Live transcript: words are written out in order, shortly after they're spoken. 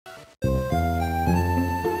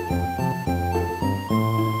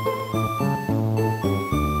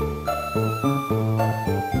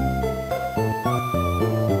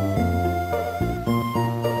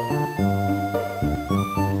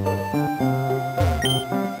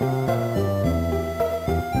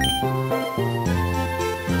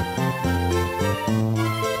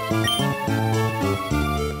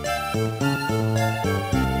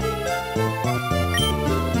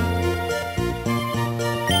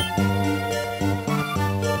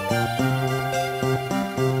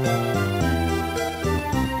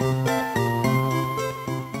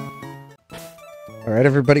Alright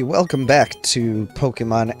everybody, welcome back to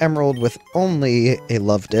Pokemon Emerald with only a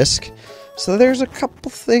Luvdisc. So there's a couple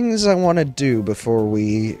things I want to do before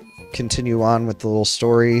we continue on with the little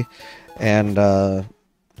story and do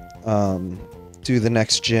the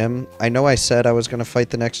next gym. I know I said I was going to fight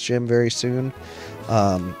the next gym very soon,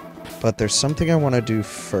 but there's something I want to do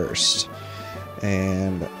first.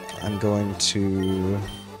 And I'm going to...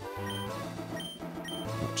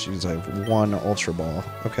 Oh, jeez, I have one Ultra Ball.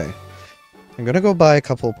 Okay. I'm gonna go buy a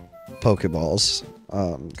couple Pokeballs,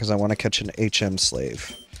 because I want to catch an HM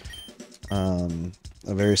slave. A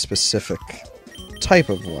very specific type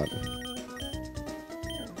of one.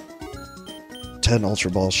 10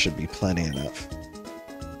 Ultra Balls should be plenty enough.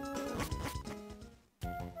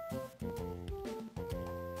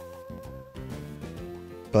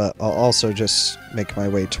 But I'll also just make my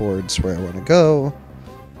way towards where I want to go.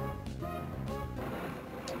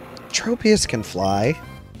 Tropius can fly.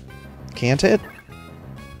 Can't it?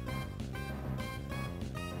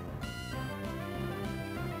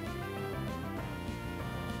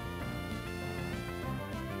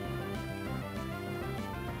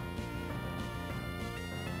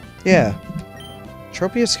 Yeah.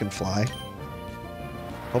 Tropius can fly.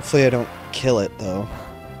 Hopefully I don't kill it, though.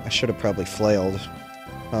 I should have probably flailed.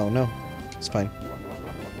 Oh, no. It's fine.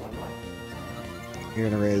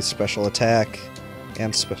 You're gonna raise special attack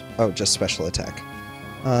and just special attack.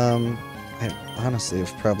 I honestly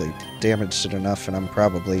have probably damaged it enough, and I'm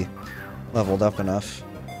probably leveled up enough.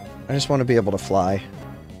 I just want to be able to fly.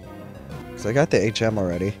 Because I got the HM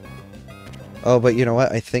already. Oh, but you know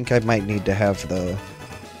what? I think I might need to have the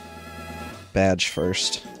badge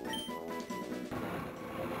first.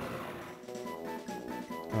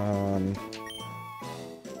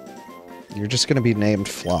 You're just going to be named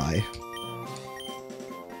Fly.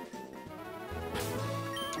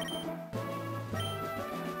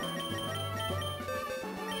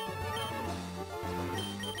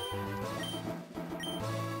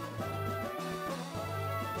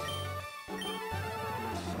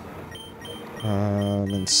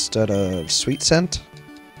 Instead of Sweet Scent.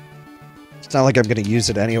 It's not like I'm going to use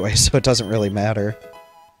it anyway, so it doesn't really matter.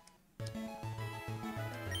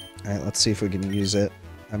 Alright, let's see if we can use it.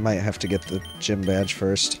 I might have to get the gym badge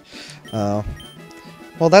first. Well,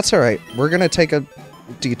 that's alright. We're going to take a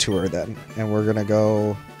detour then, and we're going to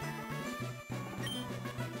go...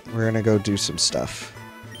 do some stuff.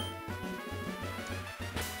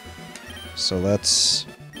 So let's...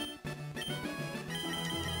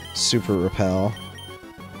 Super Repel.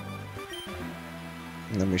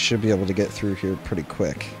 And then we should be able to get through here pretty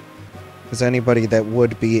quick. Because anybody that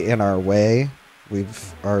would be in our way,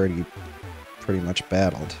 we've already pretty much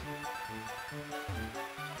battled.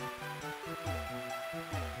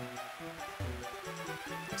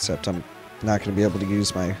 Except I'm not going to be able to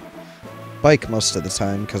use my bike most of the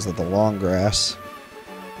time because of the long grass.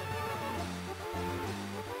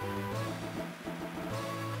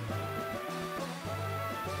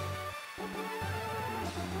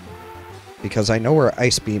 Because I know where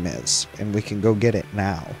Ice Beam is, and we can go get it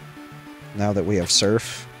now. Now that we have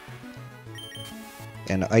Surf.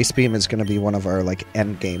 And Ice Beam is going to be one of our, like,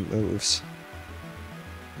 endgame moves.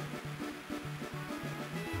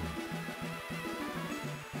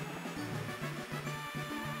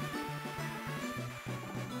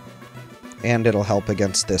 And it'll help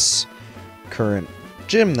against this current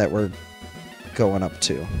gym that we're going up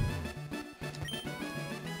to.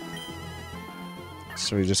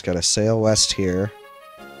 So we just gotta sail west here.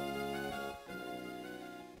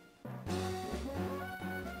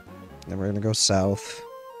 Then we're gonna go south.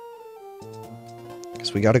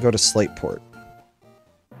 Because we gotta go to Slateport.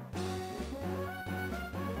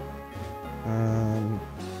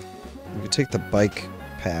 We could take the bike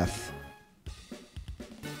path.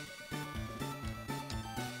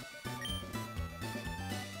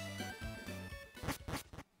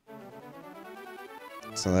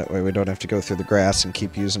 So that way we don't have to go through the grass and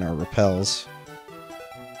keep using our repels.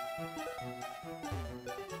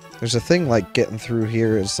 There's a thing like getting through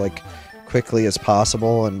here as like quickly as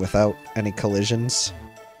possible and without any collisions.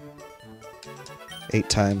 8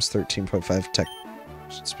 times 13.5 tech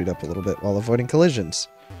should speed up a little bit while avoiding collisions.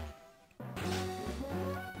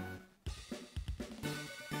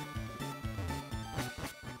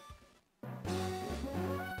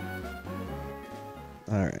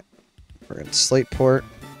 Alright. We're in Slateport.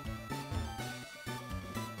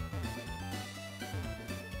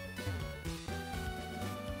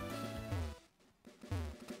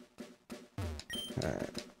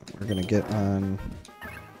 Alright, we're gonna get on...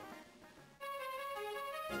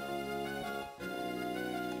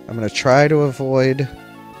 I'm gonna try to avoid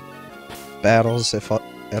battles if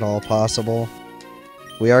at all possible.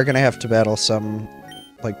 We are going to have to battle some,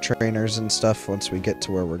 like, trainers and stuff once we get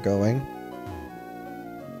to where we're going.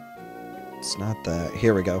 It's not that.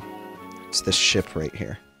 Here we go. It's this ship right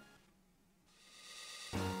here.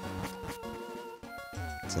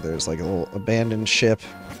 So there's, like, a little abandoned ship.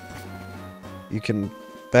 You can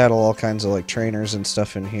battle all kinds of, like, trainers and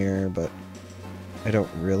stuff in here, but I don't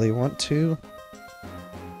really want to.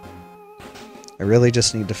 I really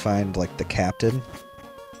just need to find, like, the captain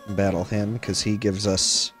and battle him, because he gives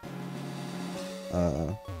us...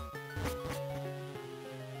 Oh.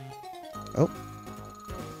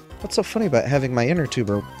 What's so funny about having my inner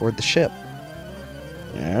tuber aboard the ship?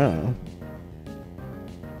 I don't know.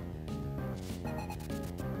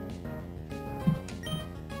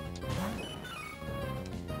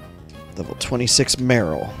 Level 26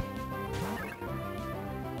 Meryl.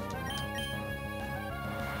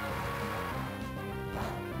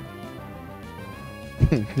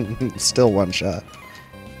 Still one shot.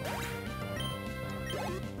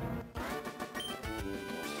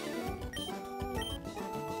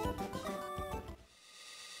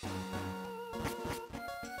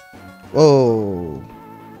 Whoa.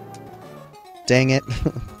 Dang it.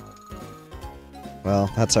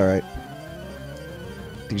 Well, that's alright.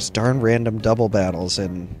 These darn random double battles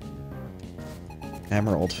in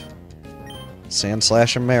Emerald.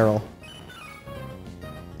 Sandslash and Meryl.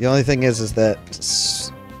 The only thing is that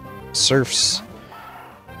Surf's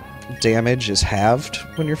damage is halved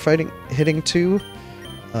when you're hitting 2.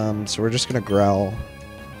 So we're just gonna growl.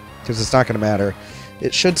 Because it's not gonna matter.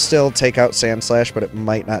 It should still take out Sandslash, but it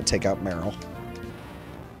might not take out Meryl.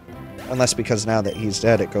 Unless because now that he's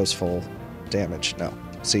dead, it goes full damage. No.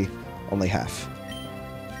 See? Only half.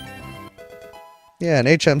 Yeah, an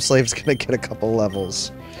HM Slave's gonna get a couple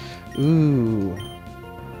levels. Ooh.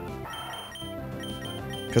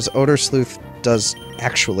 Because Odor Sleuth does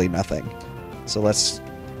actually nothing. So let's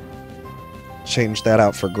change that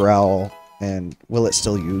out for Growl. And will it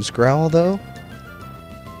still use Growl, though?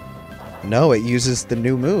 No, it uses the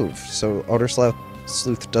new move. So Odor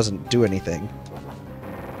Sleuth doesn't do anything.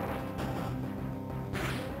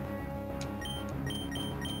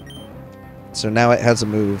 So now it has a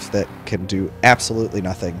move that can do absolutely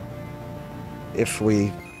nothing if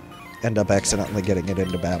we end up accidentally getting it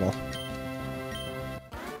into battle.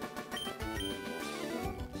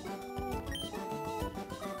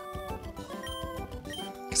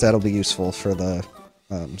 Because that'll be useful for the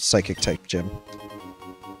Psychic type gym.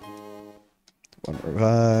 1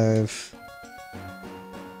 revive.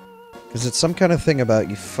 Because it's some kind of thing about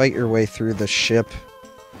you fight your way through the ship,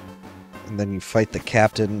 and then you fight the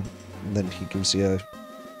captain, and then he gives you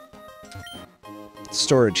a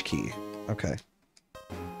storage key. Okay.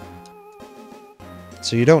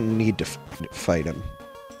 So you don't need to fight him.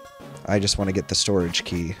 I just want to get the storage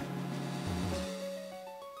key.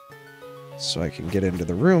 So I can get into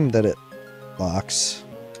the room that it locks.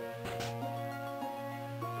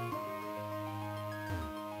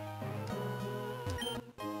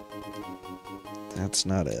 That's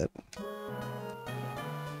not it.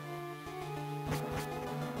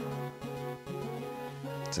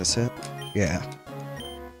 Is this it? Yeah.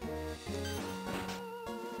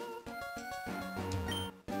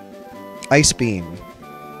 Ice Beam.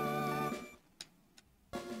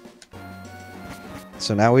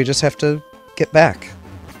 So now we just have to get back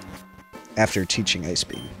after teaching Ice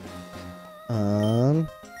Beam.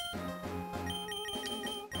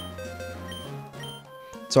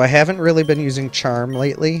 So I haven't really been using Charm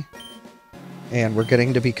lately, and we're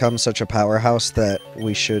getting to become such a powerhouse that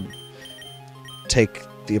we should take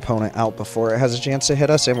the opponent out before it has a chance to hit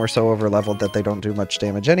us, and we're so over-leveled that they don't do much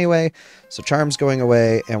damage anyway. So Charm's going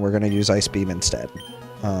away, and we're going to use Ice Beam instead.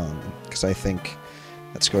 Because I think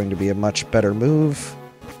that's going to be a much better move,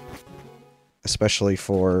 especially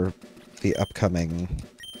for the upcoming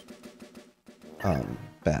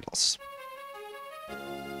battles.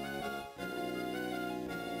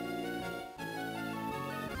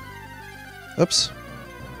 Oops.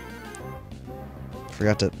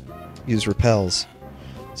 Forgot to use repels.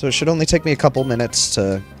 So it should only take me a couple minutes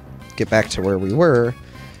to get back to where we were,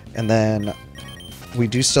 and then we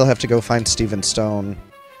do still have to go find Steven Stone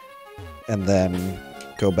and then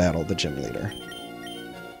go battle the gym leader.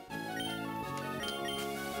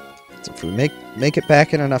 So if we make it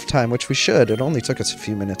back in enough time, which we should, it only took us a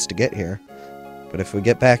few minutes to get here, but if we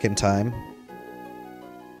get back in time,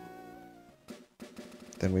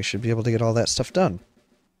 then we should be able to get all that stuff done.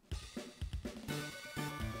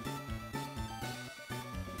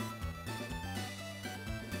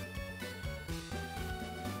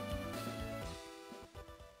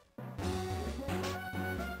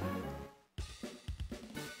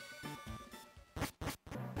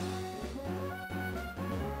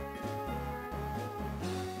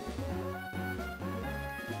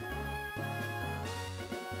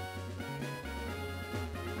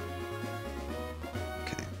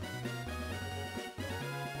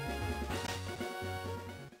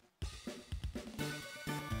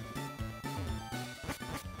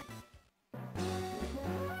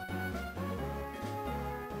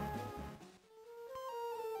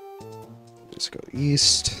 Let's go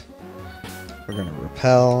east. We're gonna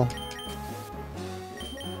repel.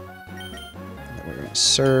 Then we're gonna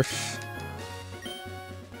surf.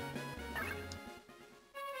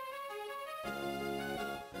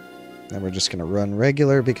 Then we're just gonna run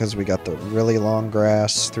regular because we got the really long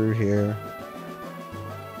grass through here.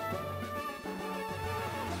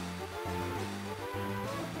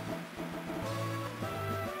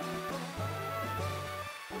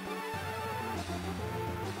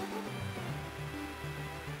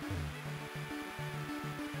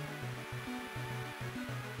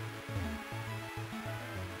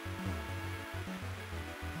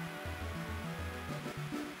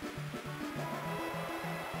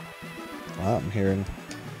 Wow, I'm hearing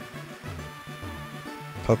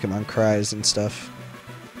Pokemon cries and stuff.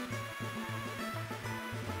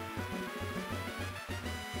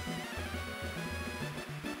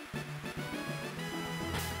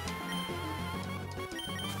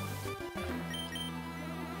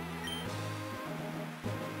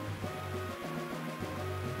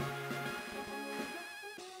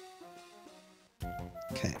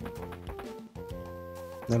 Okay.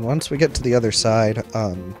 Then once we get to the other side,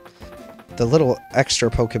 the little extra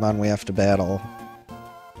Pokemon we have to battle,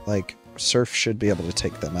 like, Surf should be able to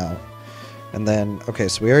take them out. And then, okay,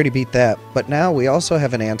 so we already beat that, but now we also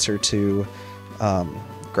have an answer to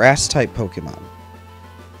Grass-type Pokemon.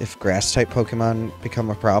 If Grass-type Pokemon become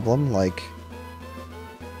a problem, like...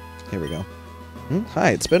 Here we go.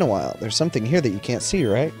 Hi, it's been a while. There's something here that you can't see,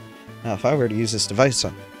 right? Now, if I were to use this device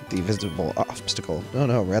on the visible obstacle...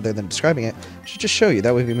 No, rather than describing it, I should just show you.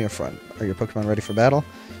 That would be more fun. Are your Pokemon ready for battle?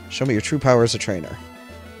 Show me your true power as a trainer.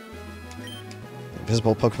 The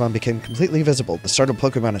invisible Pokemon became completely visible. The startled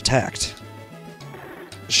Pokemon attacked.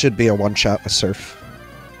 Should be a one-shot with Surf.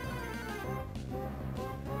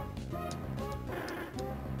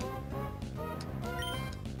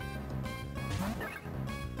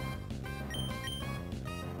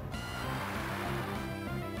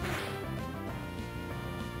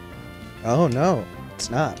 Oh no, it's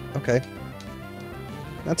not. Okay.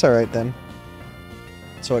 That's alright then.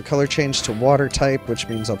 So it color changed to water type, which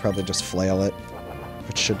means I'll probably just flail it,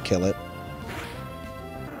 which should kill it.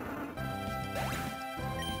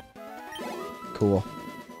 Cool.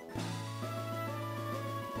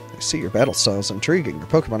 I see your battle style is intriguing. Your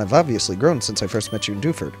Pokemon have obviously grown since I first met you in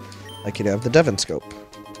Dewford. I'd like you to have the Devon Scope.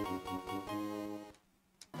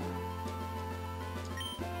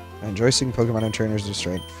 I enjoy seeing Pokemon and trainers who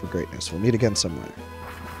strive for greatness. We'll meet again somewhere.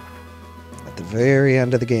 At the very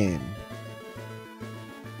end of the game.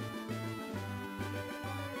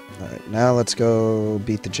 Alright, now let's go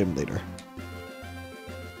beat the gym leader.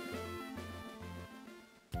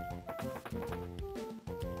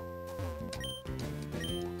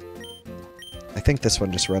 I think this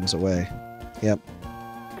one just runs away. Yep.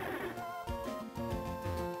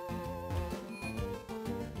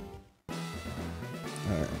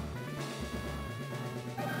 Alright.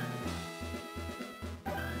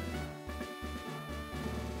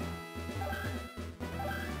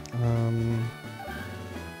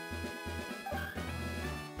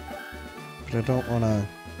 But I don't want to...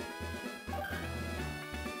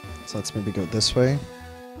 So let's maybe go this way.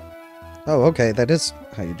 Oh, okay, that is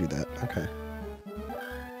how you do that. Okay.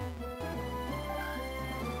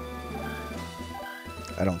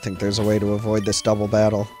 I don't think there's a way to avoid this double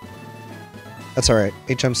battle. That's alright.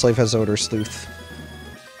 HM Slave has Odor Sleuth.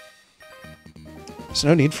 There's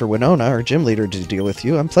no need for Winona, our gym leader, to deal with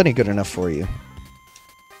you. I'm plenty good enough for you.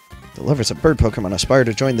 The lovers of bird Pokemon aspire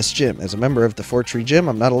to join this gym. As a member of the Four-Tree Gym,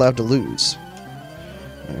 I'm not allowed to lose.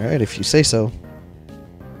 Alright, if you say so.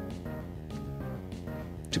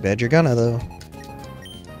 Too bad you're gonna, though.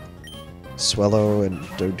 Swellow and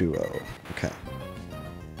Doduo. Okay.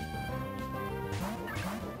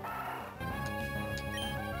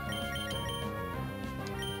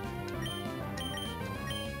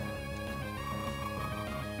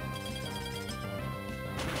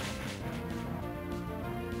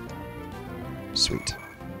 Sweet.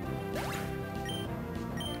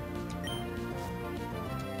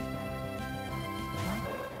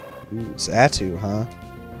 Ooh, Zatu, huh?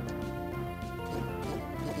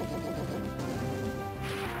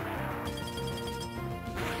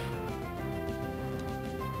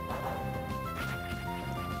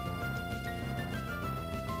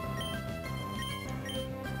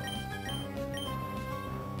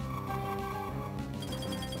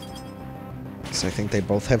 So I think they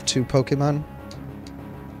both have 2 Pokemon.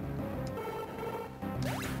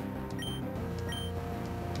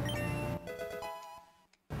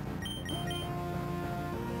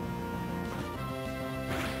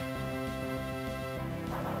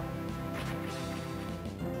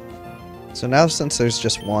 So now since there's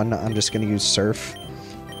just one, I'm just going to use Surf.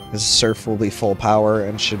 Because Surf will be full power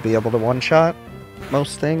and should be able to one-shot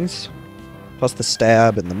most things. Plus the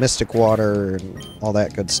Stab and the Mystic Water and all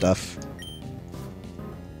that good stuff.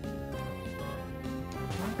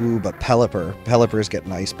 Ooh, but Pelipper. Pelipper's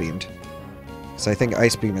getting Ice Beamed. So I think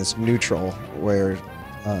Ice Beam is neutral, where...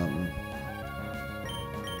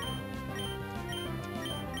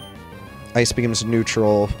 Ice Beam's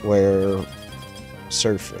neutral, where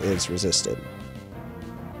Surf is resisted.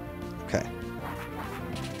 Okay.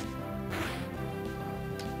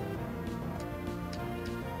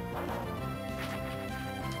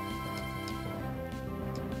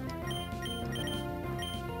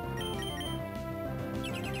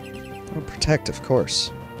 Oh, Protect, of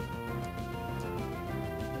course.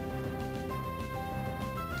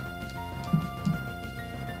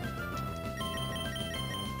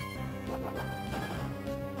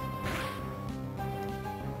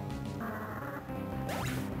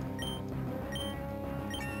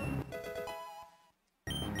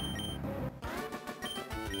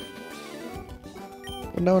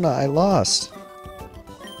 Winona, I lost.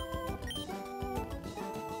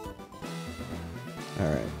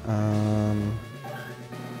 Alright,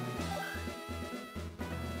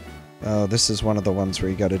 oh, this is one of the ones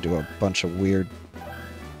where you gotta do a bunch of weird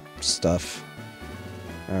stuff.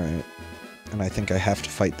 Alright. And I think I have to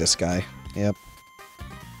fight this guy. Yep.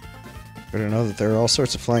 Better know that there are all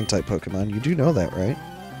sorts of flying-type Pokemon. You do know that, right?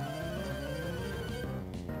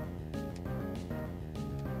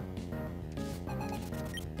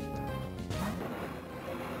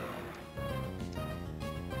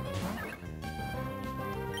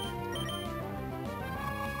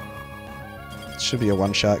 Should be a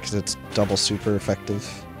one-shot because it's double super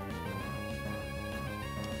effective.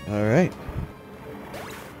 Alright.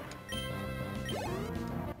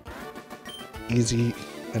 Easy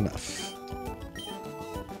enough.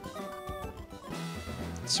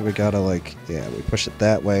 So we gotta, like, yeah, we push it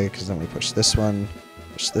that way, because then we push this one,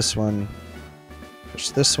 push this one, push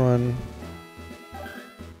this one.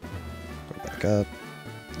 Go back up.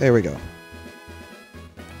 There we go.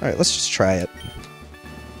 Alright, let's just try it.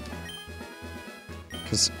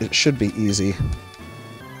 Because it should be easy.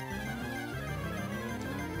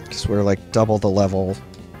 Because we're like double the level.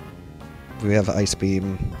 We have Ice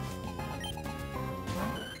Beam.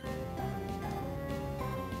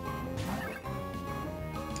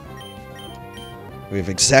 We have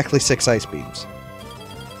exactly 6 Ice Beams.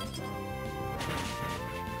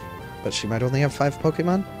 But she might only have 5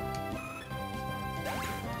 Pokemon?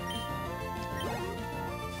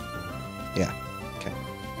 Yeah. Okay.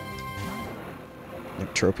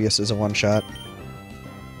 Tropius is a one-shot.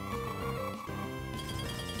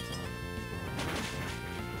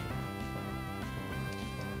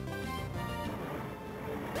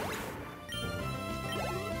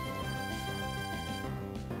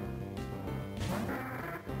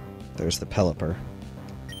 There's the Pelipper.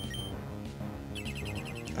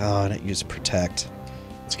 Oh, and it used Protect.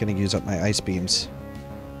 It's gonna use up my Ice Beams.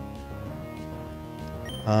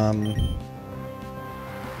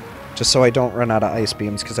 Just so I don't run out of Ice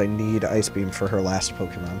Beams, because I need Ice Beam for her last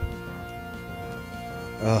Pokemon.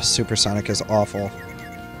 Oh, Supersonic is awful.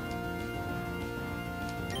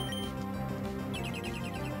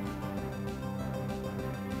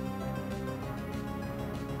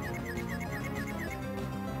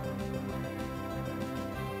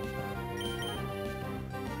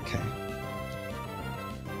 Okay.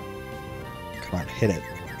 Come on, hit it.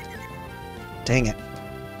 Dang it.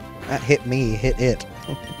 Not hit me, hit it.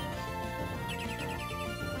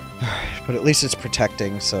 But at least it's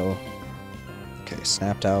protecting, so... Okay,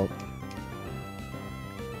 snapped out.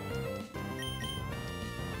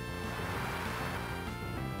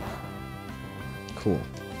 Cool.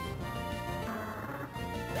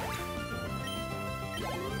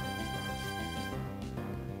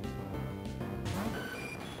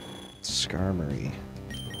 Skarmory.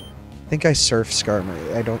 I think I surf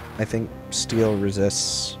Skarmory. I think Steel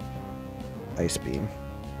resists Ice Beam.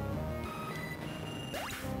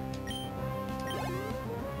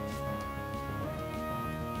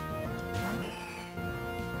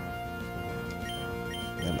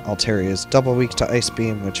 And Altaria is double weak to Ice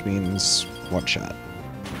Beam, which means one shot,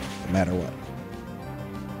 no matter what.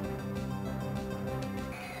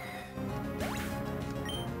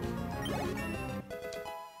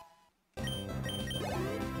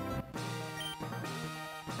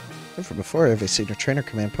 Never before have I seen a trainer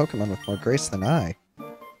command Pokemon with more grace than I.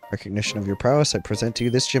 Recognition of your prowess, I present to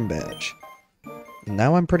you this gym badge. And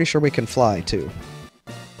now I'm pretty sure we can fly, too.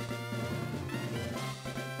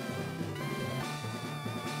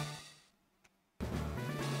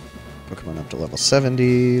 Pokemon up to level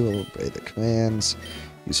 70. We'll obey the commands.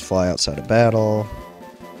 Use Fly outside of battle.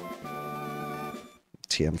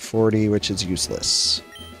 TM40, which is useless.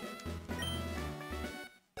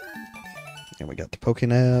 And we got the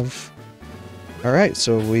Pokénav. Alright,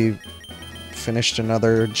 so we finished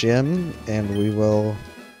another gym, and we will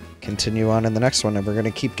continue on in the next one, and we're going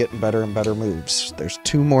to keep getting better and better moves. There's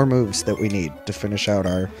 2 more moves that we need to finish out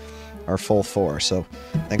our full 4. So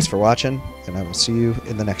thanks for watching, and I will see you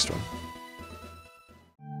in the next one.